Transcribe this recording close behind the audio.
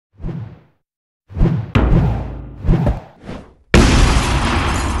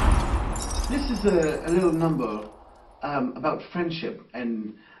is a little number about friendship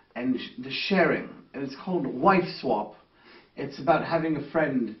and the sharing, and it's called Wife Swap. It's about having a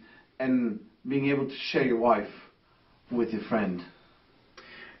friend and being able to share your wife with your friend.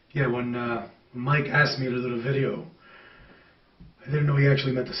 Yeah, when Mike asked me to do the video, I didn't know he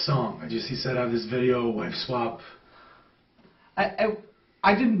actually meant the song. He said I have this video, Wife Swap. I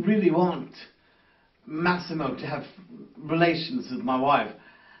didn't really want Massimo to have relations with my wife.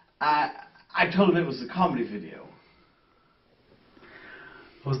 I told him it was a comedy video.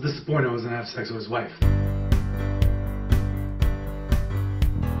 I was disappointed I wasn't going to have sex with his wife.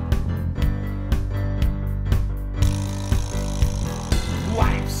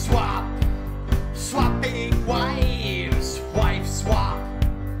 Wife swap, swapping wives. Wife swap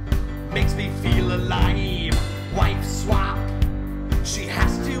makes me feel alive. Wife swap, she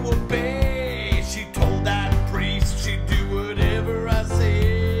has to obey. She told that priest she'd do whatever I say.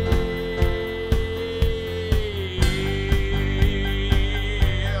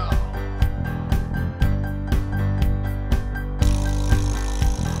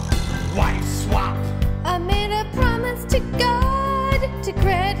 Wife swap. I made a promise to God to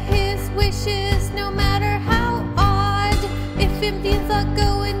grant his wishes, no matter how odd. If it means I'll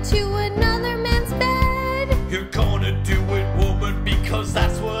go into another man's bed, You're gonna do it, woman, because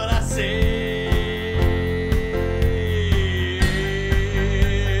that's what I said.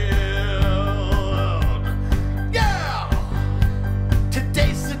 Yeah!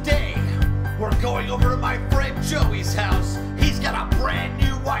 Today's the day. We're going over to my friend Joey's house. He's got a brand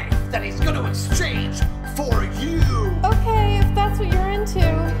new wife that he's gonna exchange for you. okay, if that's what you're into.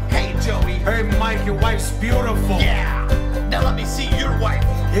 Hey, Joey. Hey, Mike, your wife's beautiful. Yeah! Now let me see your wife.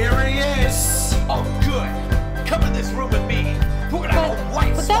 Here he is. Oh, good. Come in this room with me. We're gonna have a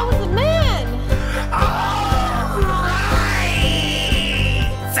wife But that swap. was a man. All right.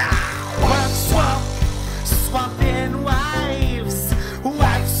 Wife swap, swapping wives.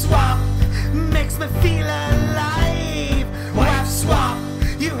 Wife swap makes me feel alive. Wife swap,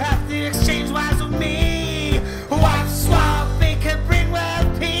 you have to exchange wives with me. Wife swap, it can bring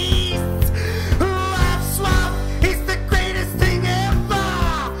world peace. Wife swap, it's the greatest thing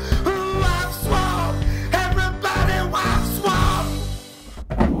ever. Wife swap, everybody wife swap.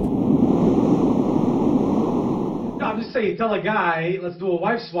 No, I'm just saying, you tell a guy, let's do a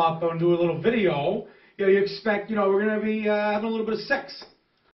wife swap and do a little video, you expect, we're going to be having a little bit of sex.